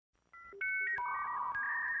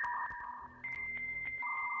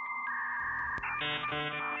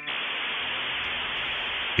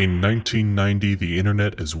In 1990, the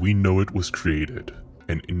internet as we know it was created,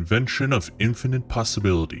 an invention of infinite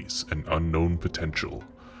possibilities and unknown potential.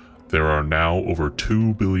 There are now over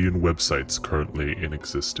 2 billion websites currently in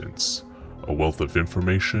existence, a wealth of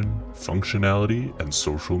information, functionality, and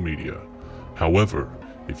social media. However,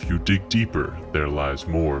 if you dig deeper, there lies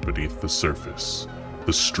more beneath the surface,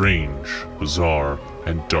 the strange, bizarre,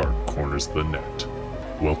 and dark corners of the net.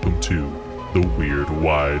 Welcome to the Weird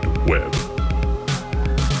Wide Web.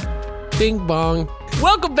 Bing bong.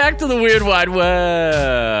 Welcome back to the Weird Wide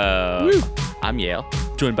Web. Woo. I'm Yale,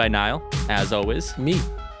 joined by Niall, as always. Me.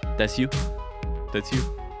 That's you. That's you.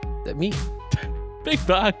 That me. Big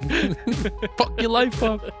bug. Fuck your life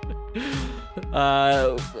up.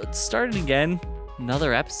 Let's start it again.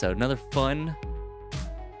 Another episode, another fun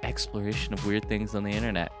exploration of weird things on the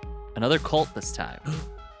internet. Another cult this time.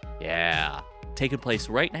 Yeah. Taking place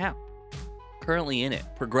right now. Currently in it.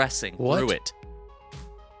 Progressing through it.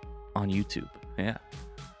 On YouTube. Yeah.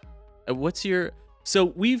 What's your... So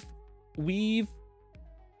we've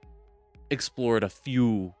explored a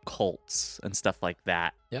few cults and stuff like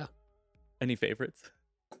that. Yeah. Any favorites?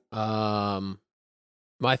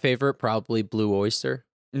 My favorite, probably Blue Oyster.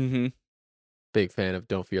 Mm-hmm. Big fan of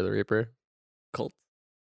Don't Fear the Reaper. Cult?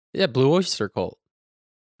 Yeah, Blue Oyster cult.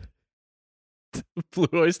 Blue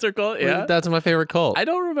Oyster cult? Yeah. That's my favorite cult. I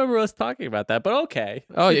don't remember us talking about that, but okay.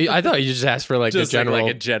 Oh, I thought you just asked for like Just a general.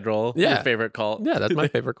 like a general Yeah. your favorite cult. Yeah, that's my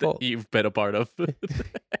favorite that cult. you've been a part of.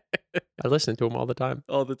 I listen to them all the time.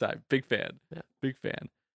 All the time. Big fan. Yeah. Big fan.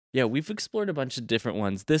 Yeah, we've explored a bunch of different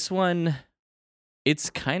ones. This one, it's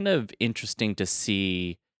kind of interesting to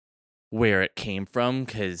see where it came from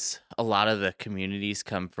because a lot of the communities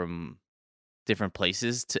come from different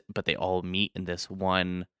places, but they all meet in this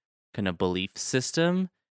one kind of belief system.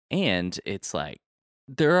 And it's like,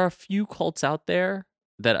 there are a few cults out there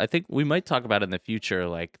that I think we might talk about in the future,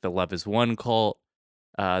 like the Love is One cult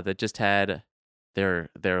that just had their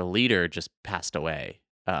leader just passed away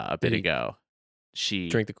a bit Did he ago. She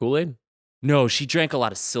Drink the Kool-Aid? No, she drank a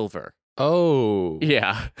lot of silver. Oh.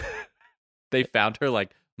 Yeah. They found her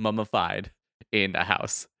like mummified in a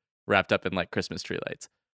house, wrapped up in like Christmas tree lights.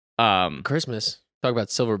 Christmas. Talk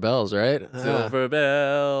about silver bells, right? Silver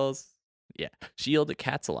bells. Yeah. She yelled at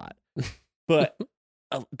cats a lot. But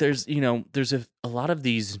there's a lot of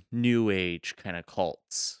these new age kind of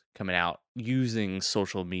cults coming out using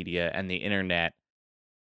social media and the internet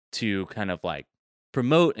to kind of like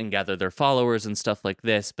promote and gather their followers and stuff like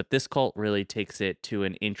this. But this cult really takes it to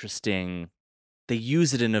an interesting, they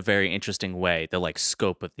use it in a very interesting way, the like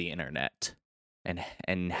scope of the internet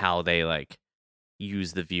and how they like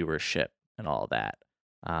use the viewership and all that.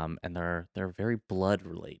 And they're very blood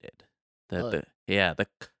related. Blood. The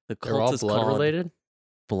They're cult all is blood called related?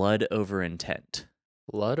 Blood Over Intent.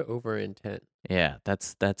 Blood over intent. Yeah,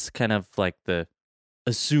 that's kind of like the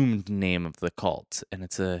assumed name of the cult, and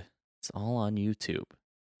it's all on YouTube.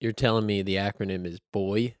 You're telling me the acronym is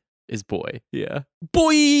BOY? Is boy. Yeah.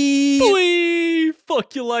 Boy! Boy!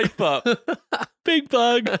 Fuck your life up. Big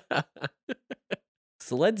bug.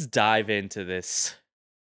 So let's dive into this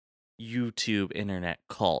YouTube internet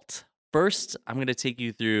cult. First, I'm going to take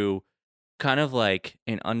you through kind of like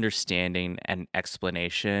an understanding and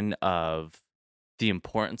explanation of the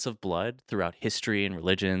importance of blood throughout history and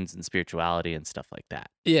religions and spirituality and stuff like that.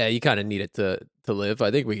 Yeah, you kind of need it to live. I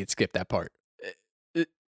think we could skip that part.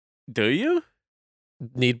 Do you?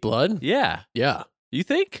 Need blood? Yeah. Yeah. You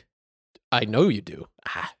think? I know you do.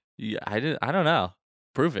 Yeah, I don't know.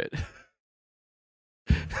 Prove it.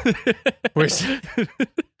 Where's-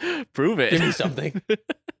 Prove it. Give me something.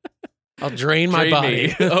 I'll drain my Drain body.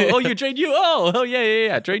 me. Oh, you drain you? Oh,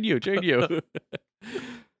 yeah. Drain you.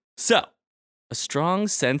 So, a strong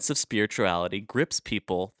sense of spirituality grips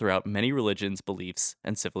people throughout many religions, beliefs,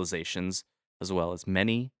 and civilizations, as well as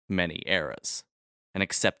many, many eras. An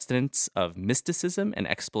acceptance of mysticism and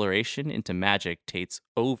exploration into magic takes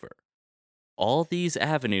over. All these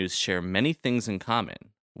avenues share many things in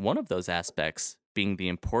common, one of those aspects being the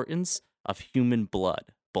importance of human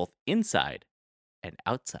blood, both inside and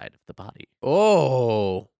outside of the body.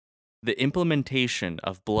 Oh. The implementation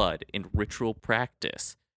of blood in ritual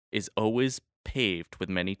practice is always paved with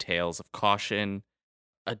many tales of caution.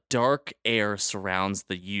 A dark air surrounds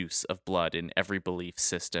the use of blood in every belief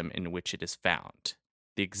system in which it is found.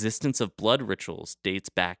 The existence of blood rituals dates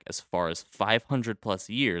back as far as 500 plus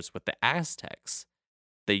years with the Aztecs.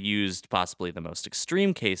 They used possibly the most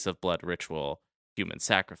extreme case of blood ritual, human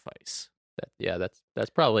sacrifice. That's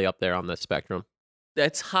probably up there on the spectrum.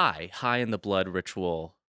 That's high in the blood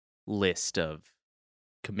ritual list of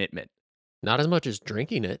commitment. Not as much as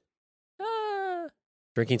drinking it.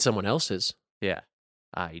 Drinking someone else's. Yeah.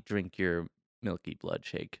 I drink your milky blood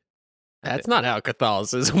shake. That's not how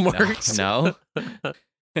Catholicism works. No.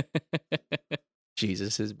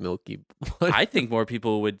 Jesus is milky blood. I think more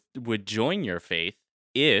people would join your faith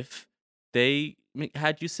if they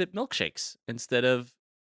had you sip milkshakes instead of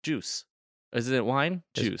juice. Isn't it wine?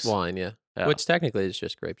 It's Juice. wine, yeah. Oh, Which technically is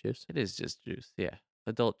just grape juice. it is just juice. Yeah.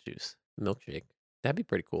 Adult juice. Milkshake. That'd be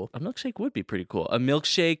pretty cool. A milkshake would be pretty cool. A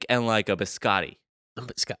milkshake and like a biscotti.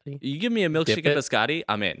 But Scotty, You give me a milkshake and it? biscotti,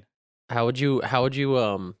 I'm in. how would you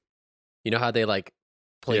you know how they like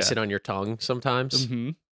place Yeah. it on your tongue sometimes?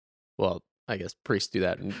 Mm-hmm. Well, I guess priests do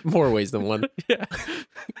that in more ways than one. Yeah.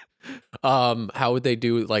 How would they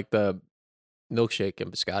do like the milkshake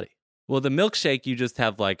and biscotti? Well, the milkshake, you just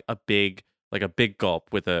have like a big gulp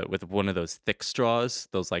with one of those thick straws,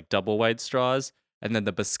 those like double wide straws, and then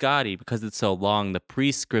the biscotti, because it's so long, the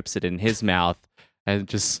priest grips it in his mouth and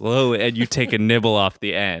just slowly, and you take a nibble off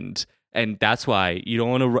the end, and that's why you don't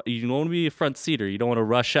want to be a front seater. You don't want to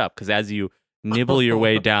rush up because as you nibble your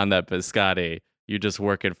way down that biscotti, you're just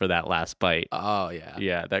working for that last bite. Oh yeah.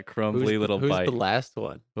 Yeah, that crumbly little who's bite. the last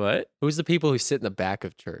one? What? Who's the people who sit in the back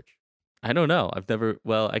of church? I don't know.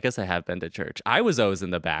 I guess I have been to church. I was always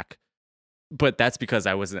in the back, but that's because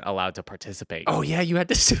I wasn't allowed to participate. Oh yeah, you had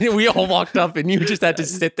to sit. We all walked up and you just had to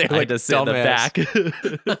sit there I like had to sit in the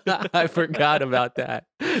dumbass. back. I forgot about that.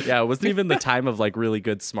 Yeah, it wasn't even the time of like really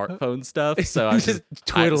good smartphone stuff. So I was Just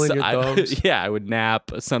twiddling your thumbs. Yeah, I would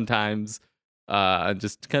nap sometimes, and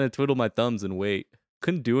just kind of twiddle my thumbs and wait.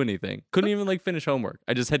 Couldn't do anything. Couldn't even like finish homework.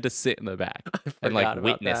 I just had to sit in the back and like forgot about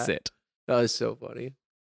witness that. it. That was so funny.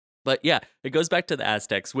 But yeah, it goes back to the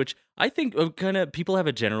Aztecs, which I think kind of people have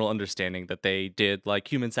a general understanding that they did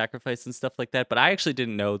like human sacrifice and stuff like that. But I actually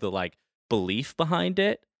didn't know the like belief behind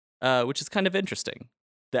it, which is kind of interesting.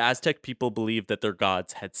 The Aztec people believed that their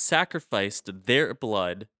gods had sacrificed their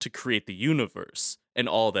blood to create the universe and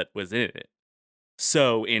all that was in it.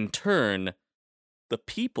 So in turn, the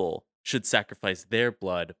people should sacrifice their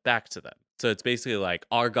blood back to them. So it's basically like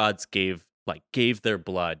our gods gave their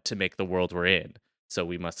blood to make the world we're in. So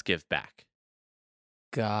we must give back.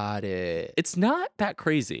 Got it. It's not that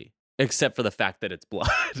crazy, except for the fact that it's blood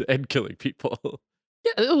and killing people.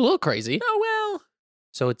 Yeah, a little crazy. Oh, well.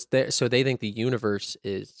 So it's there. So they think the universe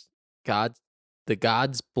is the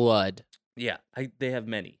God's blood. Yeah, they have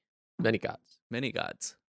many Many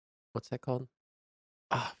gods. What's that called?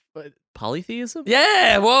 Ah, but Polytheism?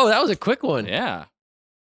 yeah. Whoa, that was a quick one. Yeah.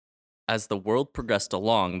 As the world progressed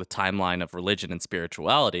along the timeline of religion and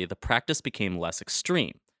spirituality, the practice became less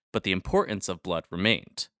extreme, but the importance of blood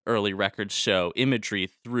remained. Early records show imagery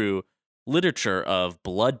through literature of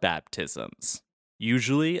blood baptisms.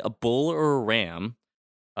 Usually, a bull or a ram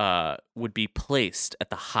would be placed at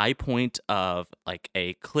the high point of like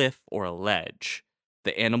a cliff or a ledge.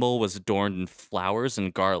 The animal was adorned in flowers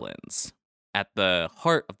and garlands. At the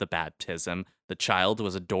heart of the baptism, the child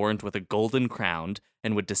was adorned with a golden crown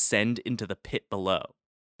and would descend into the pit below.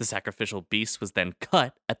 The sacrificial beast was then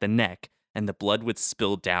cut at the neck, and the blood would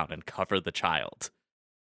spill down and cover the child.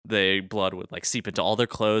 The blood would like seep into all their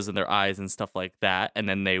clothes and their eyes and stuff like that, and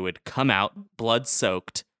then they would come out blood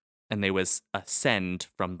soaked, and they would ascend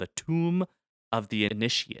from the tomb of the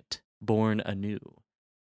initiate, born anew.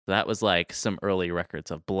 So that was like some early records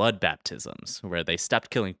of blood baptisms where they stopped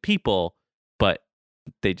killing people, but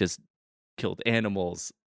they just killed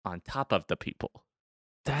animals on top of the people.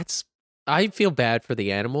 I feel bad for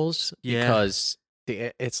the animals Yeah. because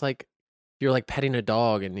it's like you're like petting a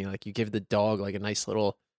dog and you give the dog like a nice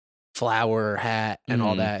little flower hat and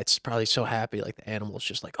all Mhm. that. It's probably so happy. Like the animal's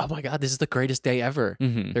just like, oh my God, this is the greatest day ever.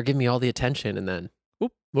 Mm-hmm. They're giving me all the attention. And then,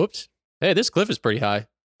 whoops. Hey, this cliff is pretty high.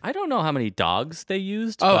 I don't know how many dogs they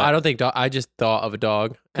used. Oh, but- I don't think I just thought of a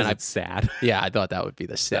dog. And 'cause it's sad. I thought that would be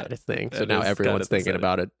the saddest thing. So that now is everyone's kind of thinking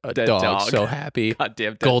about a Dead dog, dog. so happy.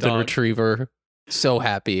 Goddamn dead Golden dog. retriever, so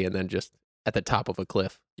happy. And then just at the top of a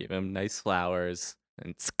cliff. Give him nice flowers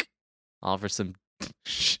and all for some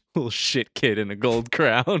little shit kid in a gold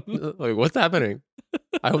crown. Like, what's happening?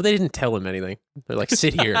 I hope they didn't tell him anything. They're like,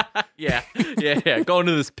 sit here. yeah. Go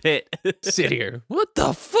into this pit. Sit here. What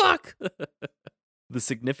the fuck? The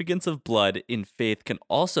significance of blood in faith can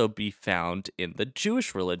also be found in the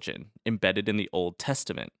Jewish religion, embedded in the Old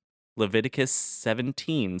Testament. Leviticus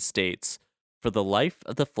 17 states, "For the life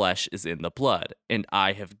of the flesh is in the blood, and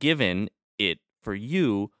I have given it for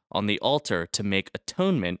you on the altar to make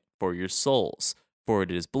atonement for your souls, for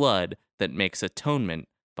it is blood that makes atonement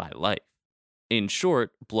by life." In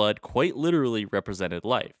short, blood quite literally represented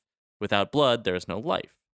life. Without blood, there is no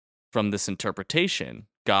life. From this interpretation,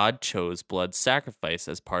 God chose blood sacrifice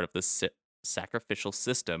as part of the sacrificial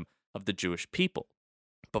system of the Jewish people.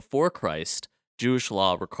 Before Christ, Jewish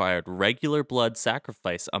law required regular blood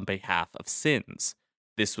sacrifice on behalf of sins.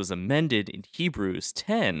 This was amended in Hebrews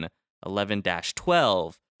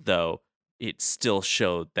 10:11-12, though it still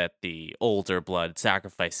showed that the older blood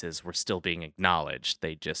sacrifices were still being acknowledged.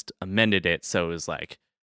 They just amended it so it was like,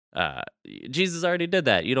 Jesus already did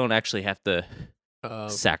that. You don't actually have to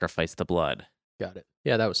sacrifice the blood. Got it.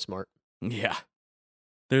 Yeah, that was smart. Yeah.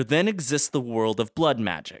 There then exists the world of blood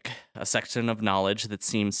magic, a section of knowledge that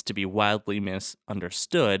seems to be wildly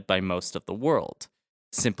misunderstood by most of the world.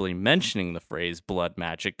 Simply mentioning the phrase blood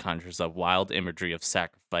magic conjures up wild imagery of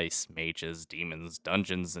sacrifice, mages, demons,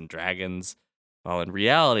 dungeons, and dragons. While in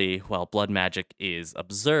reality, while blood magic is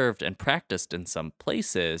observed and practiced in some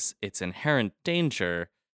places, its inherent danger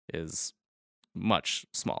is much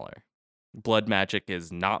smaller. Blood magic is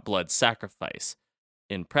not blood sacrifice.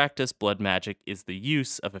 In practice, blood magic is the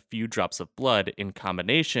use of a few drops of blood in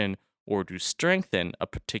combination or to strengthen a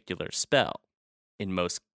particular spell. In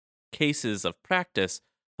most cases of practice,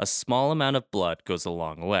 a small amount of blood goes a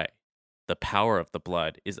long way. The power of the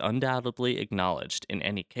blood is undoubtedly acknowledged in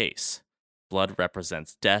any case. Blood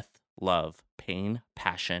represents death, love, pain,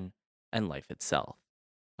 passion, and life itself.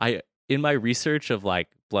 In my research of like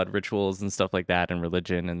blood rituals and stuff like that and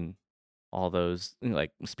religion and all those,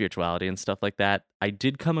 like spirituality and stuff like that, I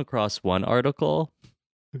did come across one article,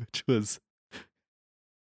 which was,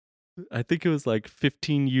 I think it was like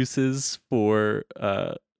 15 uses for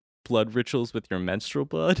blood rituals with your menstrual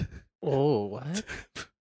blood. Oh, what?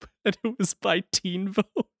 And it was by Teen Vogue.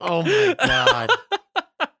 Oh my God.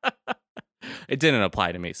 It didn't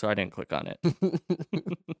apply to me, so I didn't click on it.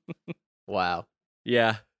 Wow.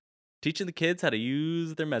 Yeah. Teaching the kids how to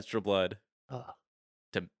use their menstrual blood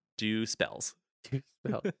to do spells.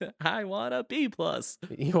 Spell. I want a B+.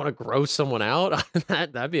 You want to gross someone out?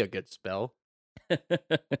 That'd be a good spell.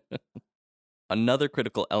 Another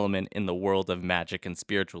critical element in the world of magic and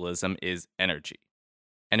spiritualism is energy.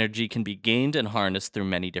 Energy can be gained and harnessed through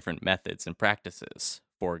many different methods and practices.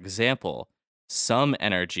 For example, some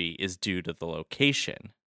energy is due to the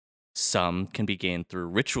location. Some can be gained through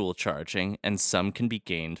ritual charging, and some can be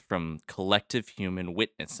gained from collective human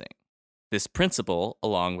witnessing. This principle,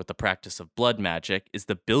 along with the practice of blood magic, is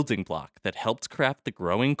the building block that helped craft the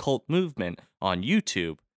growing cult movement on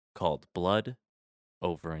YouTube called Blood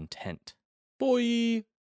Over Intent. Boy.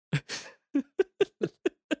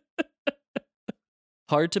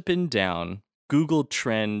 Hard to pin down, Google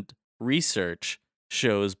Trend research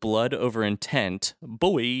shows Blood Over Intent,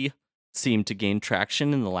 seemed to gain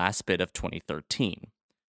traction in the last bit of 2013.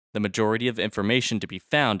 The majority of information to be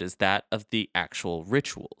found is that of the actual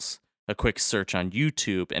rituals. A quick search on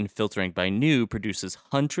YouTube and filtering by new produces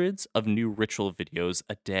hundreds of new ritual videos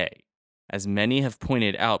a day. As many have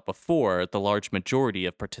pointed out before, the large majority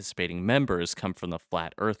of participating members come from the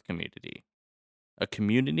Flat Earth community, a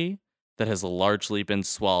community that has largely been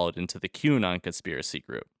swallowed into the QAnon conspiracy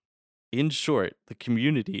group. In short, the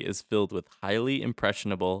community is filled with highly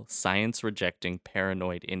impressionable, science-rejecting,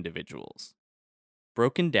 paranoid individuals.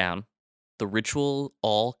 Broken down, the ritual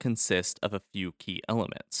all consist of a few key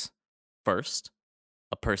elements. First,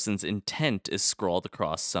 a person's intent is scrawled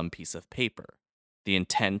across some piece of paper. The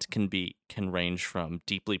intent can range from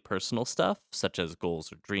deeply personal stuff, such as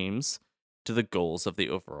goals or dreams, to the goals of the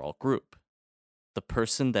overall group. The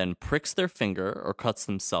person then pricks their finger or cuts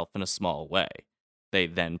themselves in a small way. They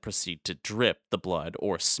then proceed to drip the blood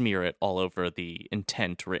or smear it all over the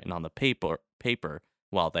intent written on the paper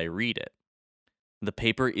while they read it. The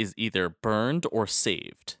paper is either burned or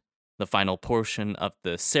saved. The final portion of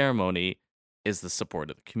the ceremony is the support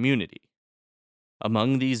of the community.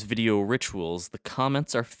 Among these video rituals, the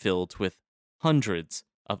comments are filled with hundreds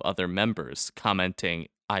of other members commenting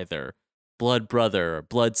either blood brother, or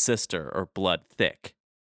blood sister, or blood thick.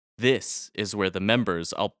 This is where the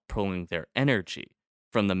members are pulling their energy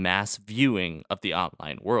from the mass viewing of the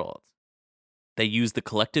online world. They use the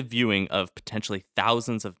collective viewing of potentially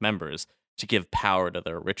thousands of members to give power to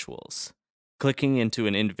their rituals. Clicking into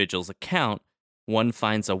an individual's account, one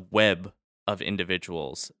finds a web of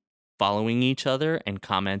individuals following each other and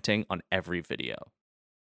commenting on every video.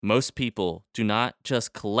 Most people do not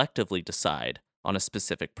just collectively decide on a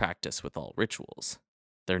specific practice with all rituals.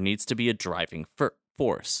 There needs to be a driving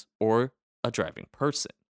force or a driving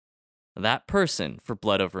person. That person for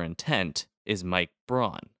Blood Over Intent is Mike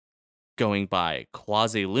Braun. Going by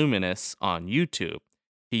Quasi-Luminous on YouTube,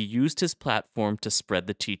 he used his platform to spread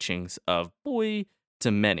the teachings of Boy to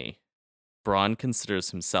many. Braun considers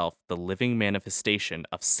himself the living manifestation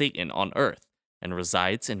of Satan on Earth and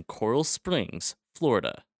resides in Coral Springs,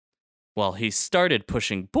 Florida. While he started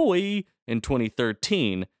pushing Boy in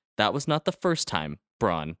 2013, that was not the first time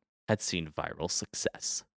Bronn had seen viral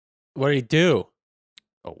success. What did he do?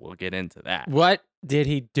 Oh, we'll get into that. What did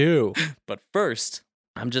he do? But first,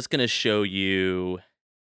 I'm just going to show you.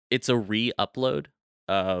 It's a re-upload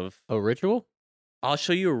of... A ritual? I'll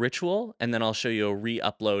show you a ritual, and then I'll show you a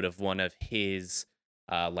re-upload of one of his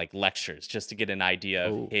like lectures, just to get an idea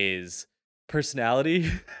of his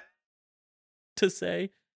personality, to say.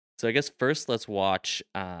 So I guess first let's watch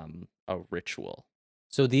a ritual.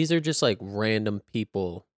 So these are just like random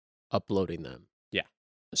people uploading them. Yeah.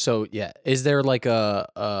 So yeah, is there like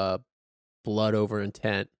a blood over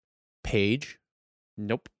intent page?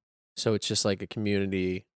 Nope. So it's just like a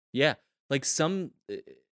community. Yeah, like some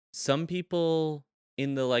people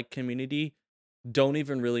in the like community don't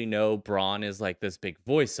even really know Bronn is like this big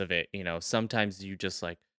voice of it. You know, sometimes you just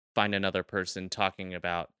like find another person talking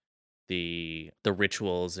about the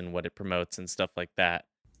rituals and what it promotes and stuff like that.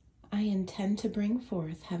 I intend to bring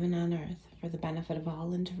forth heaven on earth for the benefit of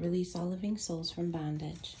all and to release all living souls from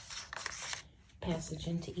bondage. Passage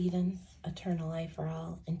into Eden, eternal life for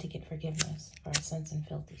all, and to get forgiveness for our sins and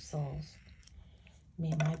filthy souls.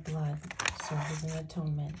 May my blood serve as an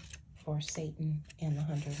atonement for Satan and the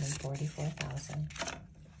 144,000.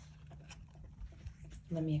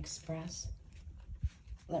 Let me express,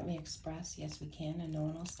 yes we can, and no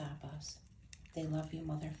one will stop us. They love you,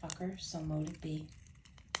 motherfucker, so mote it be.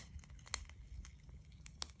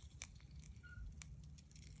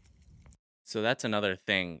 So that's another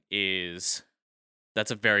thing, is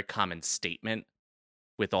that's a very common statement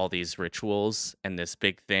with all these rituals, and this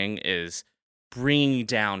big thing is bringing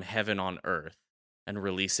down heaven on earth and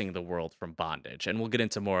releasing the world from bondage. And we'll get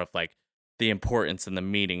into more of like the importance and the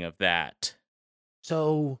meaning of that.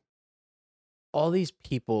 So all these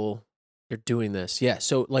people are doing this. Yeah.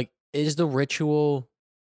 So like, is the ritual,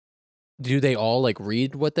 do they all like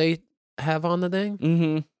read what they have on the thing?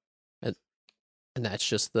 Mm-hmm. And that's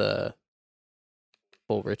just the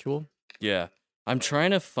full ritual? Yeah. I'm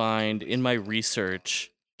trying to find in my research,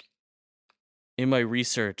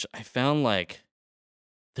 I found like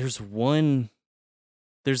there's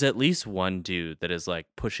at least one dude that is like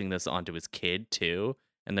pushing this onto his kid too.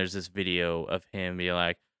 And there's this video of him be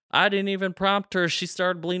like, I didn't even prompt her. She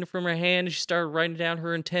started bleeding from her hand and she started writing down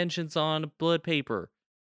her intentions on blood paper.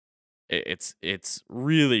 It's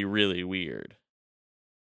really, really weird.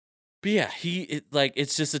 But yeah,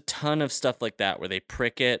 it's just a ton of stuff like that where they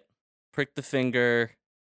prick the finger,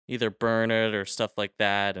 either burn it or stuff like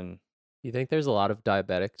that. And you think there's a lot of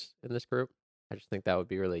diabetics in this group? I just think that would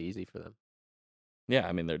be really easy for them. Yeah,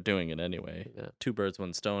 I mean, they're doing it anyway. Yeah. 2 birds,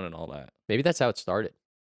 1 stone and all that. Maybe that's how it started.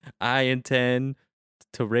 I intend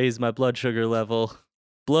to raise my blood sugar level.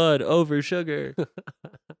 Blood over sugar. That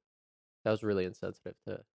was really insensitive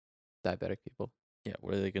to diabetic people. Yeah,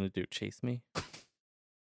 what are they going to do? Chase me?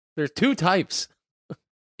 There's 2 types.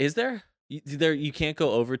 Is there? You can't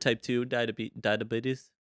go over type 2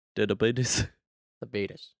 diabetes? Diabetes.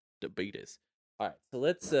 All right, so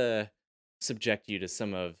let's subject you to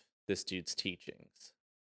some of this dude's teachings.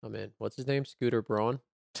 Oh man, what's his name? Scooter Braun?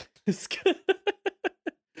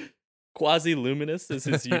 Quasi Luminous is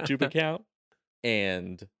his YouTube account.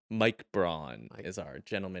 And Mike Braun is our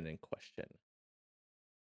gentleman in question.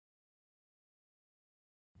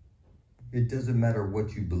 It doesn't matter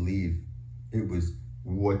what you believe. It was,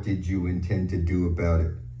 what did you intend to do about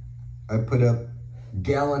it? I put up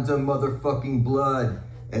gallons of motherfucking blood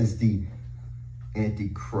as the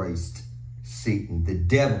Antichrist, Satan, the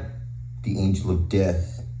devil, the angel of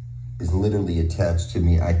death is literally attached to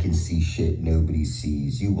me. I can see shit nobody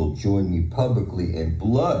sees. You will join me publicly in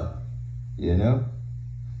blood, you know?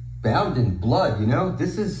 Bound in blood, you know?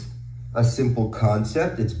 This is a simple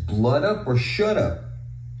concept. It's blood up or shut up.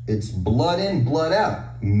 It's blood in, blood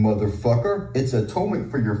out, motherfucker. It's atonement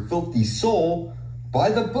for your filthy soul. By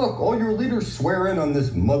the book, all your leaders swear in on this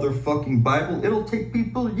motherfucking Bible. It'll take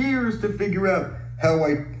people years to figure out how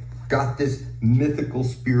I got this mythical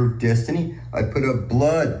spear of destiny. I put up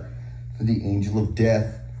blood for the angel of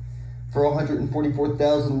death, for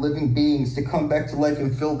 144,000 living beings to come back to life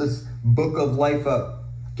and fill this book of life up.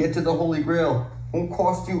 Get to the Holy Grail. Won't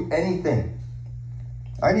cost you anything.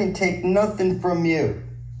 I didn't take nothing from you.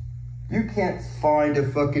 You can't find a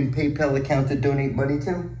fucking PayPal account to donate money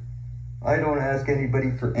to. I don't ask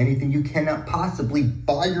anybody for anything. You cannot possibly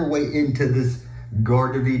buy your way into this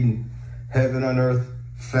Garden of Eden, heaven on earth,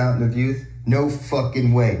 fountain of youth. No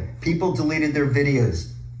fucking way. People deleted their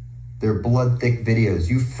videos, their blood-thick videos.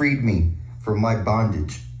 You freed me from my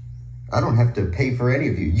bondage. I don't have to pay for any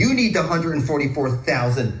of you. You need the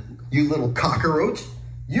 144,000, you little cockroach.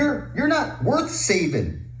 You're not worth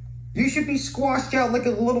saving. You should be squashed out like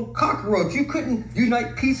a little cockroach. You couldn't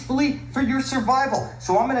unite peacefully for your survival.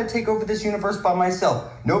 So I'm gonna take over this universe by myself.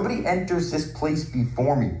 Nobody enters this place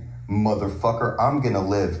before me. Motherfucker, I'm gonna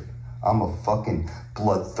live. I'm a fucking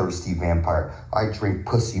bloodthirsty vampire. I drink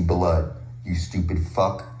pussy blood, you stupid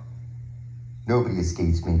fuck. Nobody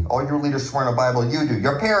escapes me. All your leaders swear in the Bible, you do.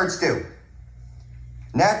 Your parents do.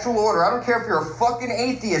 Natural order. I don't care if you're a fucking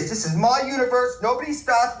atheist. This is my universe. Nobody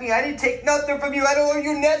stops me. I didn't take nothing from you. I don't owe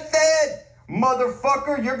you nothing.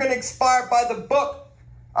 Motherfucker, you're gonna expire by the book.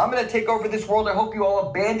 I'm gonna take over this world. I hope you all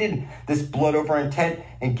abandon this blood over intent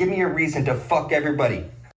and give me a reason to fuck everybody.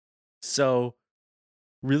 So,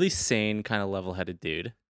 really sane, kind of level-headed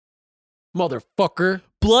dude. Motherfucker.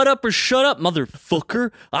 Blood up or shut up,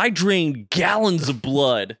 motherfucker. I drained gallons of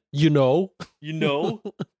blood. You know? You know?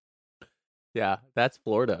 Yeah, that's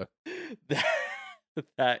Florida.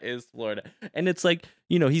 That is Florida. And it's like,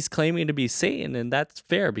 you know, he's claiming to be Satan, and that's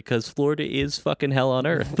fair because Florida is fucking hell on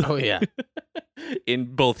earth. Oh, yeah.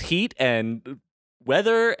 In both heat and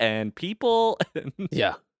weather and people.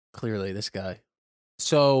 Yeah, clearly this guy.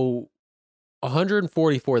 So,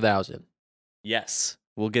 144,000. Yes,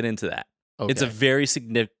 we'll get into that. Okay. It's a very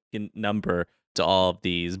significant number to all of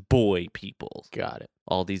these boy people. Got it.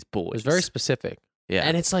 All these boys. It's very specific. Yeah.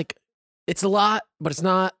 And it's like, it's a lot, but it's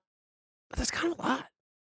not. But that's kind of a lot.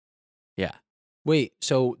 Yeah. Wait,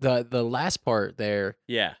 so the last part there,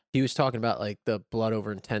 Yeah. he was talking about like the blood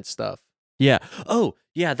over intent stuff. Yeah. Oh,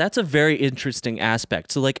 yeah, that's a very interesting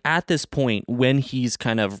aspect. So, like, at this point, when he's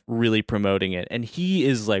kind of really promoting it, and he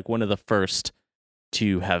is like one of the first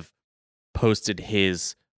to have posted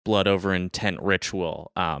his blood over intent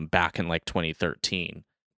ritual back in like 2013.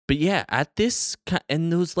 But yeah, at this, in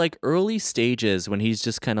those like early stages when he's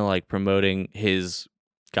just kind of like promoting his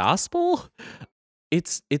gospel,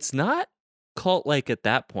 it's not cult like at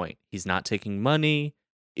that point. He's not taking money.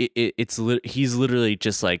 He's literally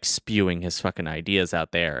just like spewing his fucking ideas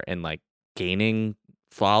out there and like gaining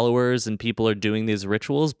followers, and people are doing these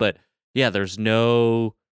rituals. But yeah, there's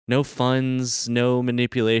no funds, no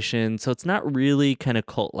manipulation, so it's not really kind of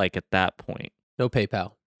cult like at that point. No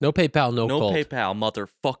PayPal. No PayPal, no cult. PayPal,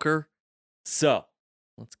 motherfucker. So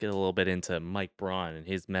let's get a little bit into Mike Braun and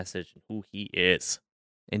his message and who he is.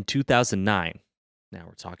 In 2009, now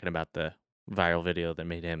we're talking about the viral video that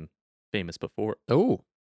made him famous before. Oh.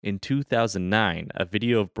 In 2009, a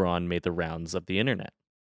video of Braun made the rounds of the internet.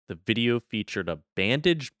 The video featured a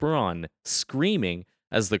bandaged Braun screaming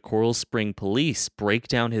as the Coral Spring police break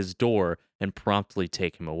down his door and promptly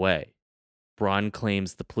take him away. Braun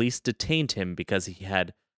claims the police detained him because he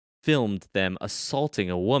had filmed them assaulting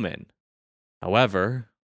a woman. However,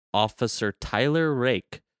 Officer Tyler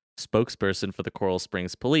Rake, spokesperson for the Coral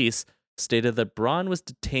Springs Police, stated that Braun was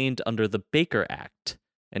detained under the Baker Act,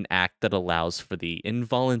 an act that allows for the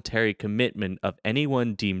involuntary commitment of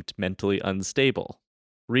anyone deemed mentally unstable.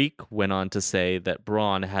 Reek went on to say that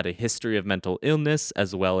Braun had a history of mental illness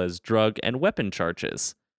as well as drug and weapon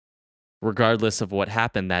charges. Regardless of what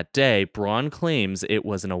happened that day, Braun claims it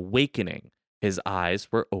was an awakening. His eyes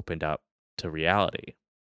were opened up to reality.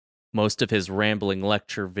 Most of his rambling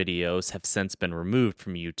lecture videos have since been removed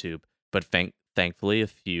from YouTube, but thankfully a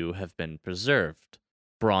few have been preserved.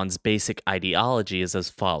 Braun's basic ideology is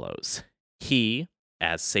as follows. He,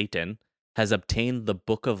 as Satan, has obtained the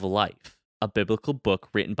Book of Life, a biblical book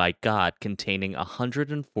written by God containing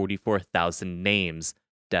 144,000 names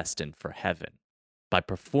destined for heaven. By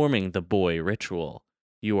performing the boy ritual,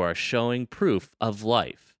 you are showing proof of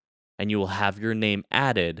life, and you will have your name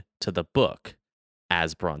added to the book,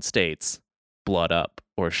 as Braun states, blood up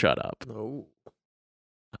or shut up. Oh.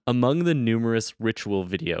 Among the numerous ritual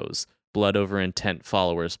videos Blood Over Intent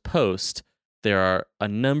followers post, there are a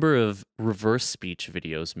number of reverse speech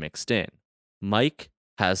videos mixed in. Mike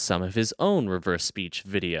has some of his own reverse speech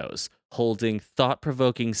videos, holding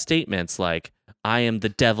thought-provoking statements like, I am the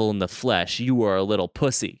devil in the flesh, you are a little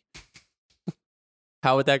pussy.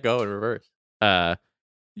 How would that go in reverse?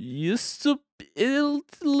 You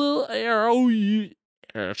little arrow, you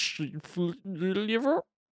liver.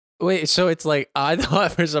 Wait, so it's like, I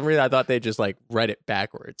thought for some reason, I thought they just like read it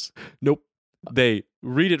backwards. Nope. They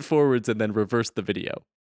read it forwards and then reverse the video.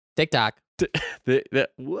 TikTok.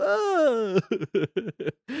 Whoa!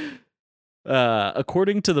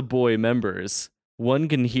 According to the boy members, one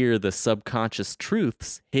can hear the subconscious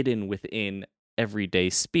truths hidden within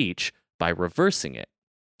everyday speech by reversing it.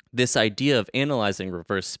 This idea of analyzing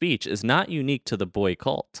reverse speech is not unique to the boy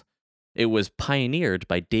cult. It was pioneered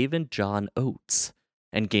by David John Oates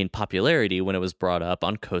and gained popularity when it was brought up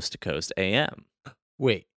on Coast to Coast AM.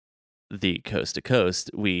 Wait, the Coast to Coast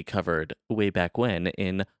we covered way back when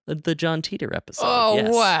in the John Teeter episode. Oh,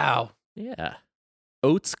 Yes. wow. Yeah.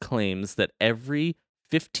 Oates claims that every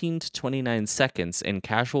 15 to 29 seconds in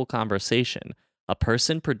casual conversation, a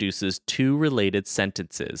person produces two related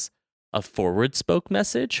sentences, a forward spoke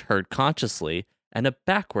message heard consciously and a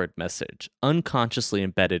backward message unconsciously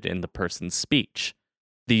embedded in the person's speech.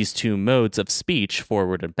 These two modes of speech,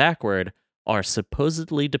 forward and backward, are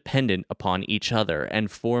supposedly dependent upon each other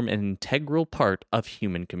and form an integral part of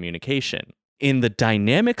human communication. In the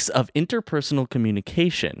dynamics of interpersonal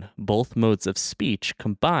communication, both modes of speech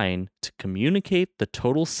combine to communicate the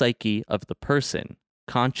total psyche of the person,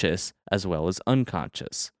 conscious as well as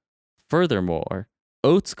unconscious. Furthermore,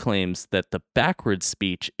 Oates claims that the backward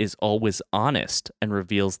speech is always honest and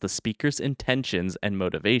reveals the speaker's intentions and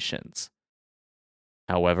motivations.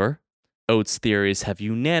 However, Oates' theories have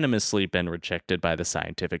unanimously been rejected by the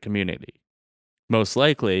scientific community. Most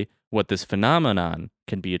likely, what this phenomenon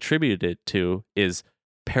can be attributed to is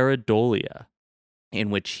pareidolia, in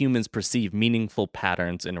which humans perceive meaningful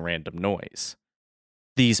patterns in random noise.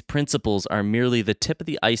 These principles are merely the tip of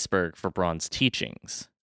the iceberg for Braun's teachings.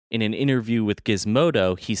 In an interview with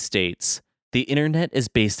Gizmodo, he states, "The internet is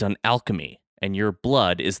based on alchemy, and your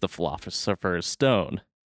blood is the philosopher's stone."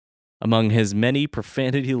 Among his many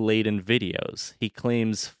profanity-laden videos, he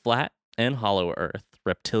claims flat and hollow Earth,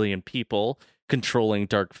 reptilian people, controlling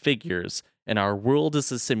dark figures, and our world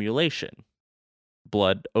is a simulation.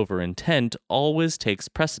 Blood over intent always takes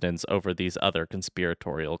precedence over these other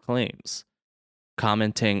conspiratorial claims.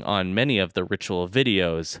 Commenting on many of the ritual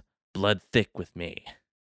videos, "Blood thick with me."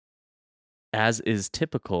 As is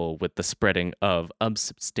typical with the spreading of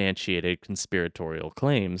unsubstantiated conspiratorial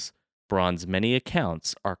claims, Braun's many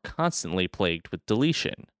accounts are constantly plagued with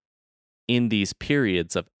deletion. In these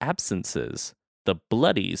periods of absences, the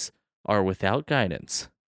Bloodies are without guidance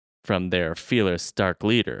from their fearless dark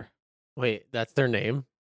leader. Wait, that's their name?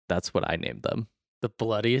 That's what I named them. The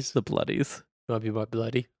Bloodies? The Bloodies. You want to be my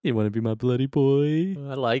bloody? You want to be my bloody boy?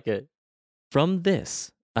 I like it. From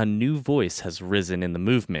this, a new voice has risen in the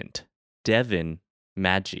movement. Devin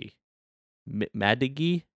Maggi.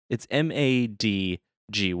 Madigi? It's Madgy.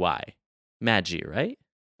 Maggi, right?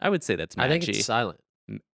 I would say that's Maggi. I think it's silent.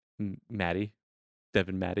 Maddie?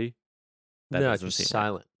 Devin Maddie? That No, it's doesn't just seem right.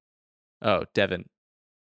 silent. Oh, Devin.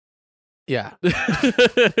 Yeah.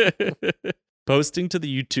 Posting to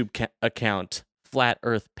the YouTube account Flat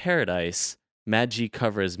Earth Paradise, Maggi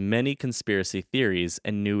covers many conspiracy theories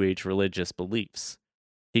and New Age religious beliefs.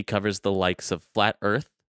 He covers the likes of Flat Earth,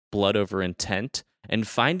 blood over intent, and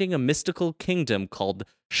finding a mystical kingdom called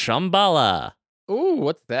Shambhala, Ooh,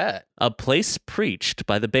 what's that? a place preached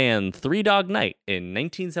by the band Three Dog Night in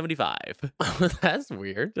 1975. That's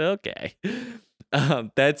weird. Okay.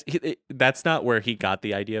 That's not where he got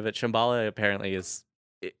the idea of it. Shambhala apparently is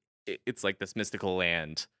it's like this mystical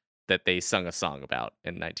land that they sung a song about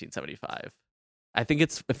in 1975. I think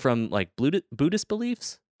it's from like Buddhist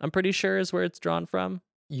beliefs. I'm pretty sure is where it's drawn from.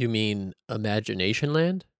 You mean Imagination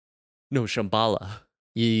Land? No, Shambhala.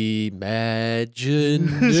 Imagine.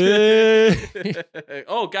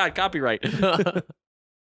 Oh God, copyright.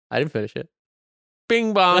 I didn't finish it.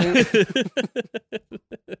 Bing bong.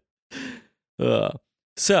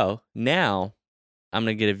 So now I'm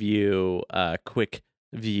gonna give you a quick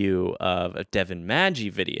view of a Devin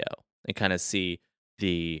Maggi video and kind of see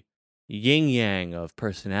the yin yang of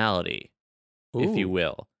personality, if you Ooh.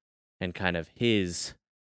 will, and kind of his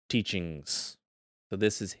teachings. So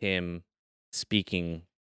this is him speaking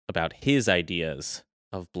about his ideas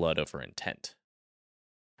of blood over intent.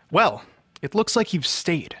 Well, it looks like you've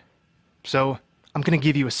stayed. So, I'm gonna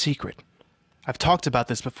give you a secret. I've talked about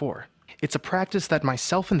this before. It's a practice that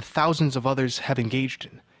myself and thousands of others have engaged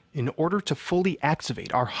in order to fully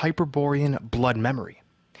activate our Hyperborean blood memory.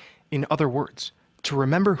 In other words, to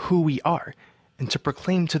remember who we are and to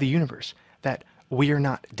proclaim to the universe that we are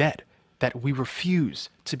not dead, that we refuse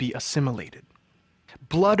to be assimilated.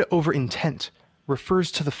 Blood over intent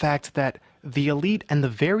refers to the fact that the elite and the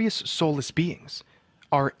various soulless beings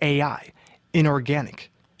are AI,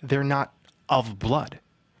 inorganic. They're not of blood.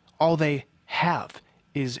 All they have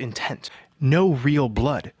is intent. No real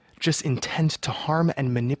blood, just intent to harm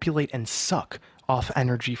and manipulate and suck off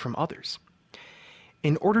energy from others.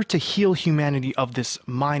 In order to heal humanity of this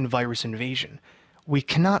mind virus invasion, we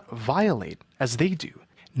cannot violate as they do.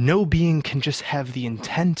 No being can just have the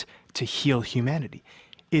intent to heal humanity.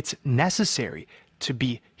 It's necessary to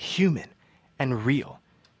be human and real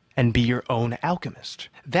and be your own alchemist.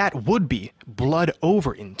 That would be blood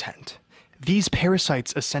over intent. These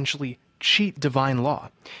parasites essentially cheat divine law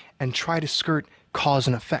and try to skirt cause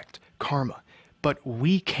and effect, karma, But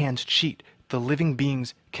we can't cheat. The living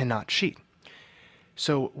beings cannot cheat.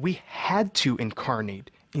 So we had to incarnate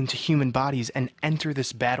into human bodies and enter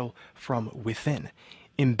this battle from within,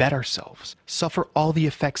 embed ourselves, suffer all the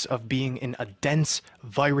effects of being in a dense,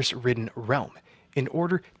 virus-ridden realm, in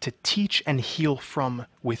order to teach and heal from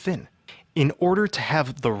within, in order to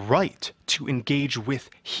have the right to engage with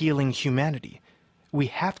healing humanity. We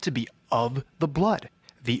have to be of the blood.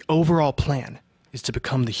 The overall plan is to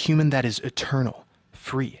become the human that is eternal,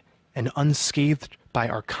 free, and unscathed by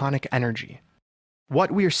archonic energy.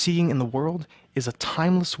 What we are seeing in the world is a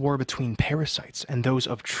timeless war between parasites and those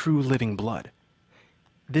of true living blood.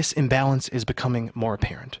 This imbalance is becoming more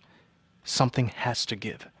apparent. Something has to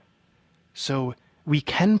give. So we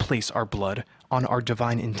can place our blood on our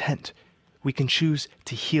divine intent. We can choose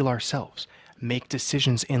to heal ourselves, make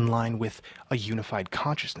decisions in line with a unified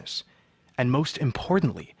consciousness. And most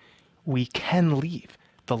importantly, we can leave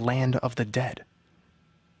the land of the dead.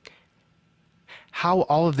 How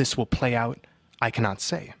all of this will play out, I cannot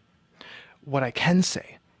say. What I can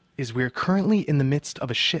say is we're currently in the midst of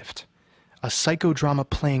a shift, a psychodrama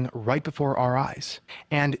playing right before our eyes.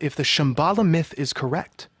 And if the Shambhala myth is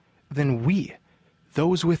correct, then we,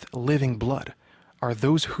 those with living blood, are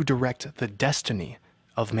those who direct the destiny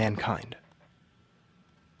of mankind.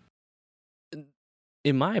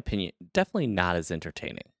 In my opinion, definitely not as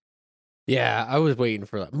entertaining. Yeah, I was waiting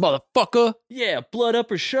for that. Motherfucker! Yeah, blood up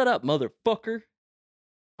or shut up, motherfucker.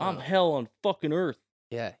 I'm hell on fucking earth.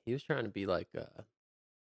 Yeah, he was trying to be like,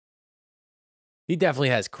 he definitely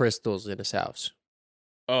has crystals in his house.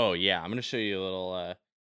 Oh, yeah. I'm going to show you a little,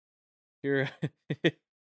 here.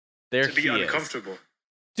 There to be he is. uncomfortable.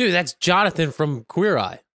 Dude, that's Jonathan from Queer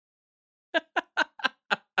Eye.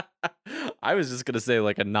 I was just going to say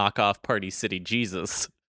like a knockoff Party City Jesus.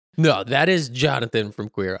 No, that is Jonathan from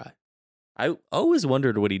Queer Eye. I always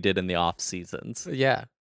wondered what he did in the off seasons. Yeah.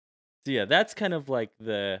 So yeah, that's kind of like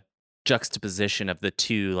the juxtaposition of the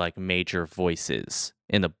two like major voices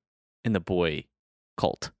in the boy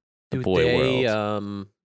cult, the Do boy they, world.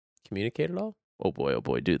 Communicate at all? Oh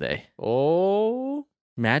boy, do they? Oh,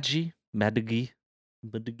 Magi, Magi.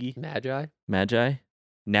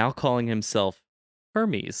 now calling himself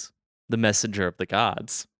Hermes, the messenger of the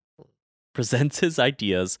gods, presents his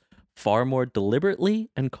ideas far more deliberately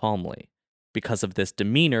and calmly. Because of this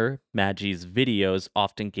demeanor, Magi's videos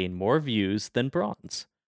often gain more views than Braun's.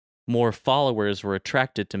 More followers were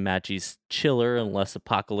attracted to Magi's chiller and less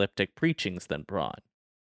apocalyptic preachings than Braun.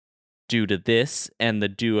 Due to this and the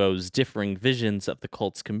duo's differing visions of the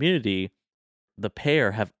cult's community, the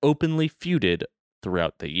pair have openly feuded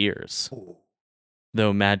throughout the years.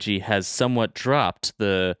 Though Magi has somewhat dropped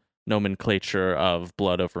the nomenclature of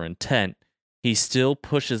blood over intent, he still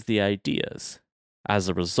pushes the ideas. As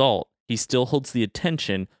a result, he still holds the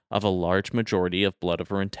attention of a large majority of Blood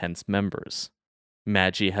Over Intent's members.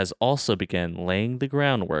 Magi has also begun laying the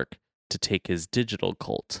groundwork to take his digital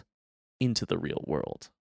cult into the real world.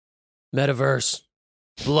 Metaverse.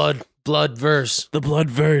 Bloodverse. The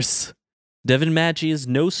Bloodverse. Devin Magi is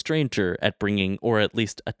no stranger at bringing, or at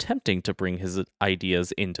least attempting to bring, his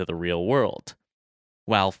ideas into the real world.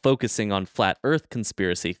 While focusing on flat Earth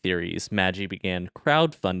conspiracy theories, Magi began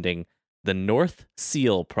crowdfunding the North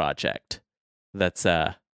Seal Project. That's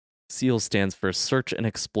SEAL stands for Search and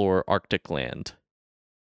Explore Arctic Land.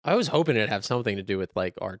 I was hoping it'd have something to do with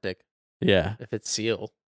like Arctic, Yeah. if it's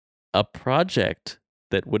seal. A project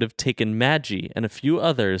that would have taken Magi and a few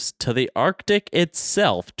others to the Arctic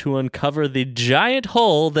itself to uncover the giant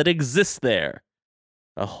hole that exists there.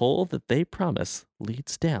 A hole that they promise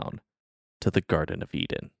leads down to the Garden of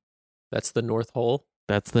Eden. That's the North Hole.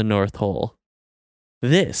 That's the North Hole.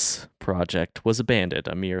 This project was abandoned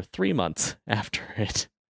a mere 3 months after it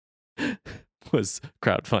was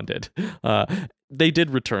crowdfunded. They did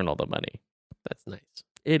return all the money. That's nice.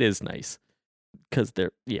 It is nice. Because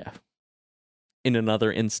they're, yeah. In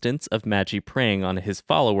another instance of Magi preying on his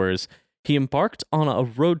followers, he embarked on a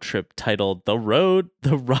road trip titled The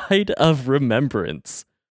Ride of Remembrance.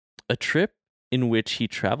 A trip in which he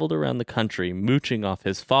traveled around the country mooching off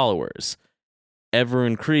his followers, ever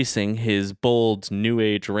increasing his bold New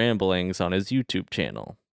Age ramblings on his YouTube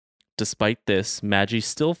channel. Despite this, Magi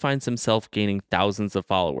still finds himself gaining thousands of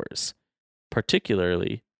followers,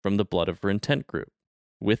 particularly from the Blood Over Intent group.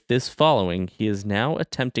 With this following, he is now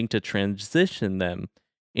attempting to transition them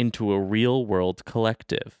into a real-world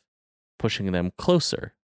collective, pushing them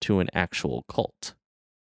closer to an actual cult.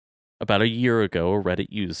 About a year ago, a Reddit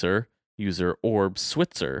user Orb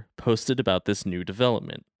Switzer, posted about this new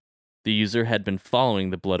development. The user had been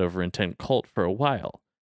following the Blood Over Intent cult for a while,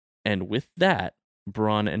 and with that,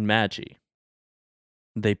 Braun and Magi.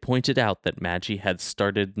 They pointed out that Maggie had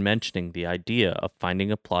started mentioning the idea of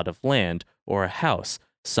finding a plot of land or a house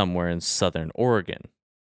somewhere in southern Oregon.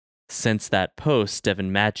 Since that post,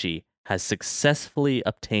 Devin Maggi has successfully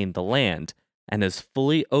obtained the land and has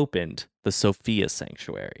fully opened the Sophia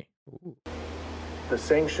Sanctuary. The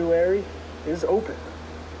sanctuary is open.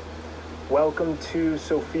 Welcome to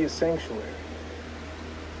Sophia Sanctuary.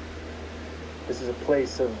 This is a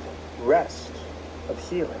place of rest, of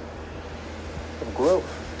healing, of growth,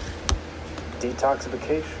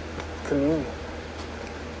 detoxification, communion.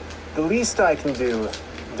 The least I can do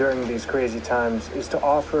during these crazy times is to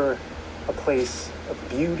offer a place of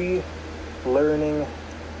beauty, learning,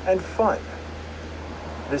 and fun.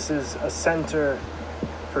 This is a center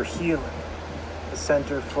for healing, a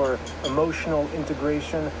center for emotional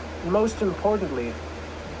integration, and most importantly,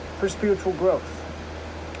 for spiritual growth.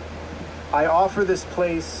 I offer this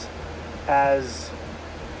place as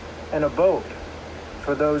an abode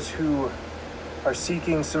for those who are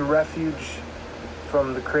seeking some refuge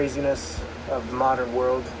from the craziness of the modern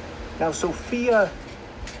world. Now, Sophia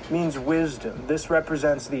means wisdom. This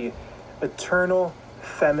represents the eternal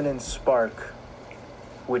feminine spark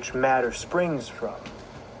which matter springs from.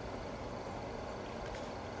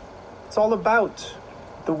 It's all about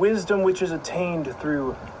the wisdom which is attained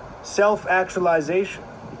through self-actualization,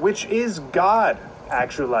 which is God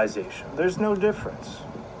actualization. There's no difference.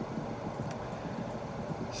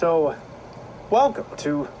 So, welcome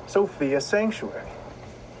to Sophia Sanctuary.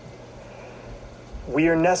 We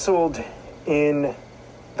are nestled in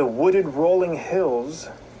the wooded rolling hills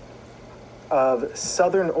of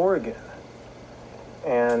southern Oregon.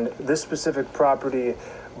 And this specific property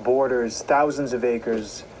borders thousands of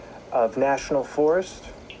acres of national forest.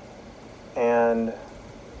 And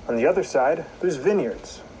on the other side, there's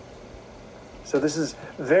vineyards. So this is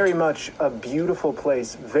very much a beautiful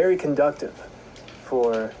place, very conductive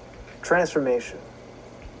for transformation.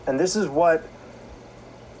 And this is what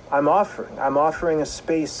I'm offering. I'm offering a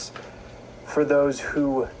space for those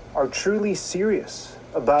who are truly serious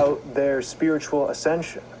about their spiritual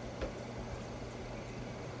ascension.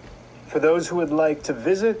 For those who would like to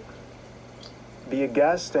visit, be a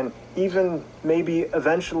guest, and even maybe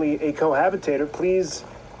eventually a cohabitator, please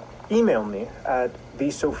email me at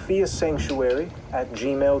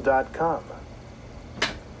thesophiasanctuary@gmail.com.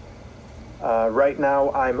 Right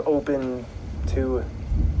now, I'm open to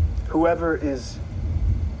whoever is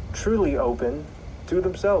truly open to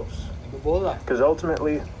themselves. Because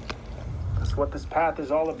ultimately, that's what this path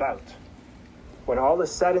is all about. When all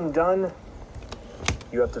is said and done,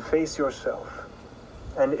 you have to face yourself.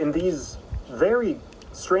 And in these very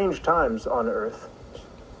strange times on Earth,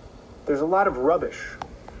 there's a lot of rubbish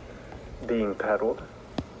being peddled,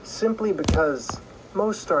 simply because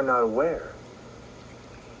most are not aware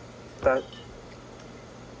that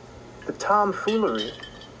the tomfoolery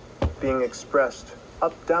being expressed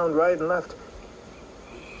up, down, right, and left,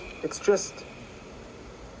 it's just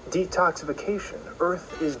detoxification.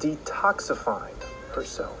 Earth is detoxifying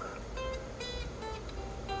herself.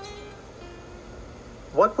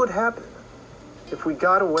 What would happen if we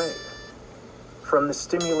got away from the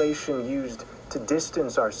stimulation used to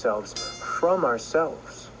distance ourselves from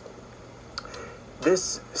ourselves?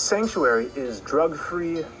 This sanctuary is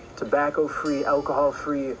drug-free, tobacco-free,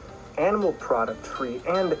 alcohol-free, animal product-free,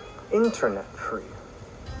 and internet-free.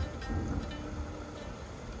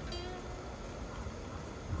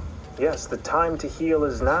 Yes, the time to heal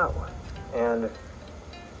is now, and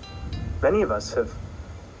many of us have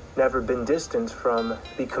never been distant from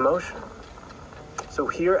the commotion. So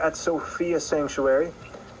here at Sophia Sanctuary,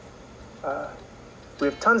 we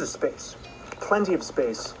have tons of space, plenty of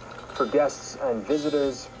space for guests and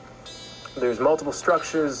visitors. There's multiple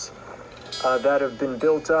structures that have been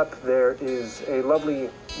built up. There is a lovely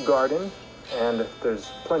garden, and there's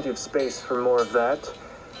plenty of space for more of that.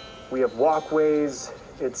 We have walkways.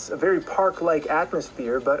 It's a very park-like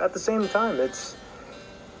atmosphere, but at the same time, it's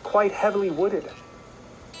quite heavily wooded.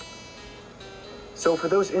 So for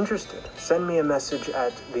those interested, send me a message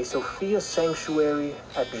at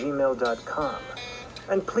thesophiasanctuary@gmail.com.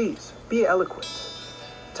 And please, be eloquent.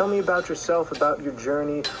 Tell me about yourself, about your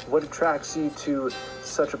journey, what attracts you to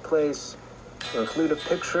such a place. Include a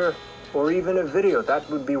picture or even a video. That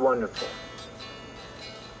would be wonderful.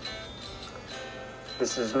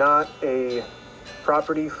 This is not a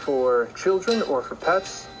property for children or for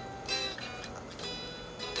pets.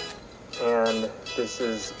 And this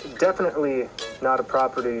is definitely not a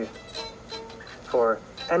property for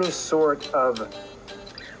any sort of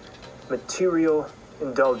material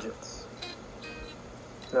indulgence.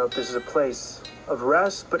 No, this is a place of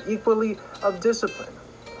rest, but equally of discipline.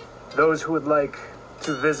 Those who would like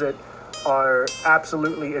to visit are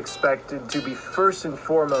absolutely expected to be first and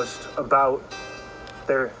foremost about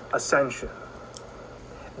their ascension.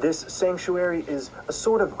 This sanctuary is a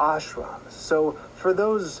sort of ashram, so for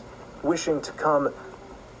those wishing to come,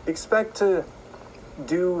 expect to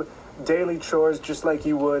do daily chores just like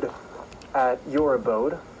you would at your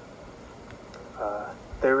abode.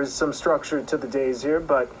 There is some structure to the days here,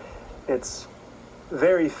 but it's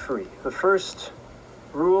very free. The first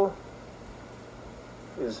rule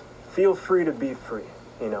is feel free to be free.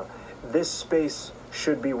 You know, this space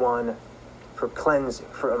should be one for cleansing,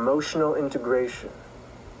 for emotional integration,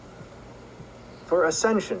 for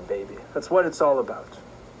ascension, baby. That's what it's all about.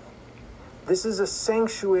 This is a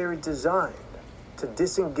sanctuary designed to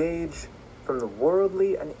disengage from the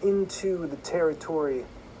worldly and into the territory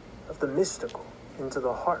of the mystical, into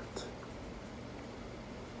the heart.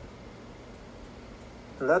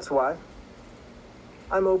 And that's why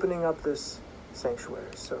I'm opening up this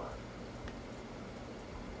sanctuary, so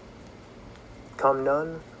come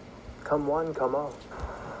none, come one, come all.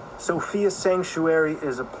 Sophia Sanctuary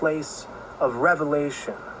is a place of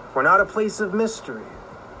revelation. We're not a place of mystery.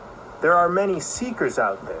 There are many seekers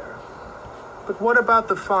out there. But what about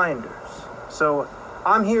the finders? So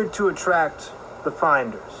I'm here to attract the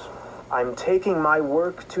finders. I'm taking my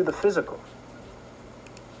work to the physical.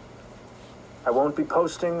 I won't be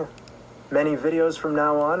posting many videos from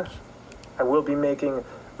now on. I will be making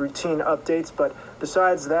routine updates, but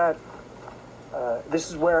besides that, this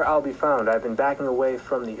is where I'll be found. I've been backing away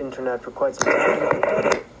from the internet for quite some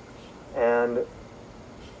time, and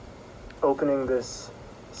opening this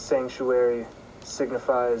sanctuary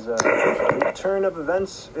signifies a return of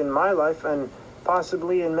events in my life and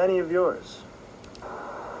possibly in many of yours.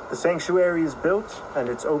 The sanctuary is built and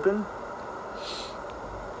it's open.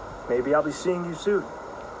 Maybe I'll be seeing you soon.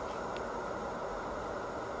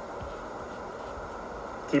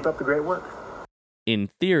 Keep up the great work. In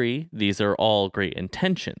theory, these are all great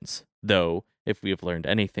intentions, though, if we have learned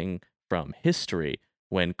anything from history,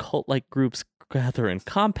 when cult-like groups gather in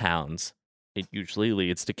compounds, it usually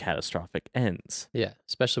leads to catastrophic ends. Yeah,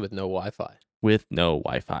 especially with no Wi-Fi. With no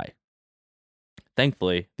Wi-Fi.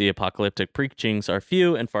 Thankfully, the apocalyptic preachings are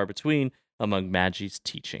few and far between among Magi's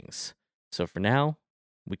teachings. So for now,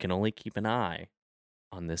 we can only keep an eye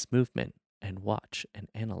on this movement and watch and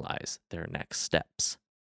analyze their next steps.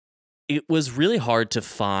 It was really hard to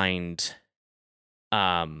find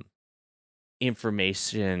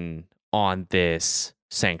information on this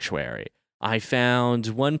sanctuary. I found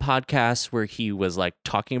one podcast where he was like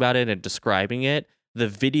talking about it and describing it. The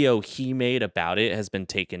video he made about it has been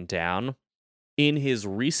taken down. In his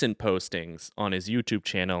recent postings on his YouTube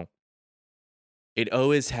channel, it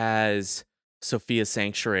always has Sophia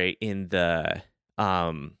Sanctuary in the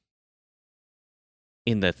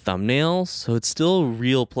thumbnails, so it's still a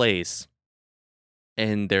real place.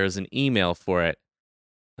 And there's an email for it.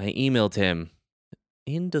 I emailed him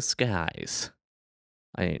in disguise.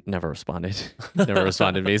 I never responded. He never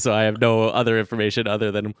responded to me, so I have no other information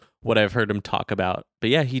other than what I've heard him talk about. But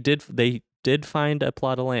yeah, they did find a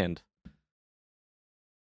plot of land.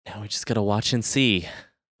 Now we just gotta watch and see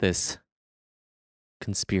this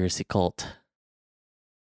conspiracy cult.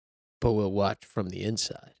 But we'll watch from the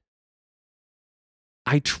inside.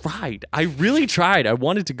 I tried. I really tried. I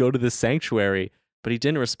wanted to go to this sanctuary, but he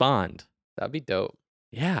didn't respond. That'd be dope.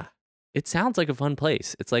 Yeah. It sounds like a fun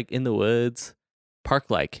place. It's like in the woods.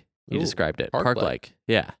 Park-like. You Ooh, described it. park-like. Park-like.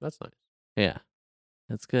 Yeah. That's nice. Yeah.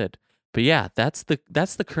 That's good. But yeah, that's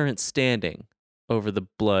the current standing over the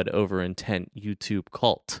Blood Over Intent YouTube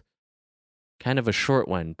cult. Kind of a short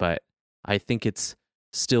one, but I think it's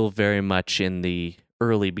still very much in the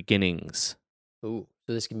early beginnings. Ooh,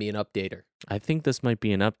 so this can be an updater. I think this might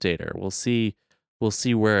be an updater. We'll see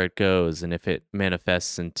where it goes and if it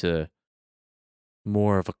manifests into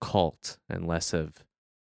more of a cult and less of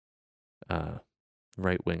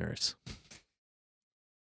right-wingers.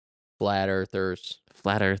 Flat earthers,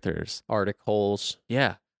 Flat earthers. Arctic holes,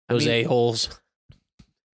 Yeah. those a-holes.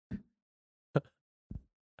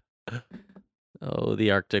 Oh, the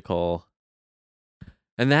Arctic hole.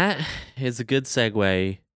 And that is a good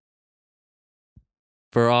segue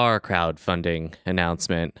for our crowdfunding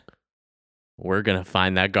announcement. We're going to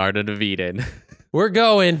find that Garden of Eden. We're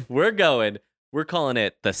going. We're going. We're calling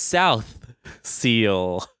it the South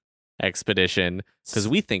Seal Expedition because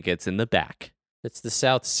we think it's in the back. It's the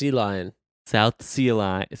South Sea Lion. South Sea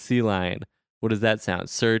Lion. What does that sound?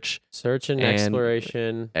 Search and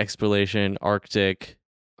exploration. Exploration, Arctic,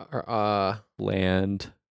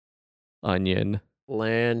 land, onion.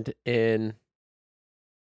 Land in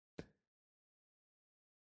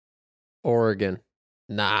Oregon.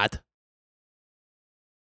 Not.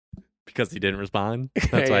 Because he didn't respond.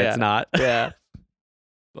 That's why Yeah. it's not. Yeah.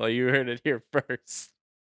 Well, you heard it here first.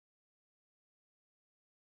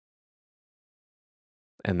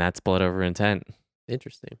 And that's Blood Over Intent.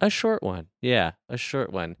 Interesting. A short one. Yeah, a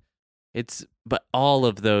short one. But all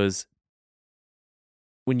of those,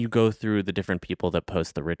 when you go through the different people that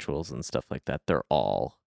post the rituals and stuff like that, they're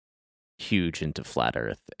all huge into flat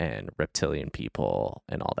earth and reptilian people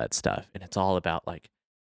and all that stuff. And it's all about like,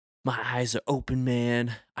 my eyes are open,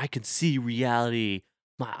 man. I can see reality.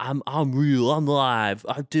 I'm real. I'm live.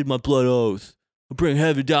 I did my blood oath. I bring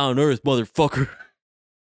heaven down on earth, motherfucker.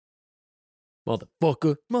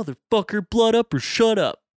 Motherfucker, blood up or shut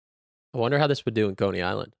up. I wonder how this would do in Coney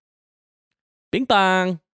Island. Bing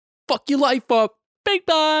bong. Fuck your life up. Bing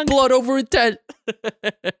bong. Blood over intent.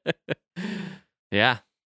 Yeah.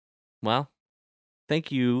 Well,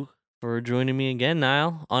 thank you for joining me again,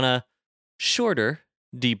 Niall, on a shorter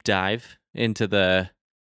deep dive into the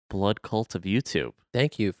blood cult of YouTube.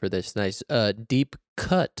 Thank you for this nice deep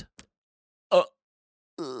cut.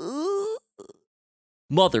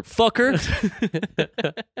 Motherfucker.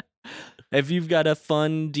 If you've got a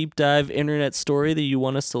fun deep dive internet story that you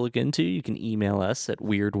want us to look into, you can email us at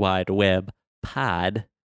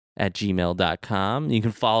weirdwidewebpod@gmail.com. You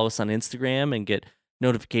can follow us on Instagram and get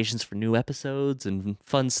notifications for new episodes and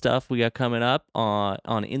fun stuff we got coming up on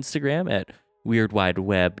Instagram at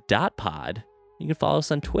weirdwideweb.pod. You can follow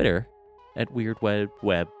us on Twitter at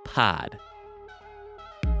weirdwidewebpod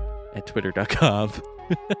at twitter.com.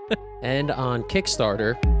 And on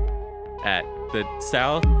Kickstarter. At the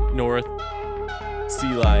South North Sea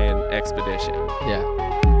Lion Expedition. Yeah.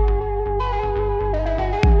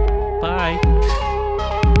 Bye.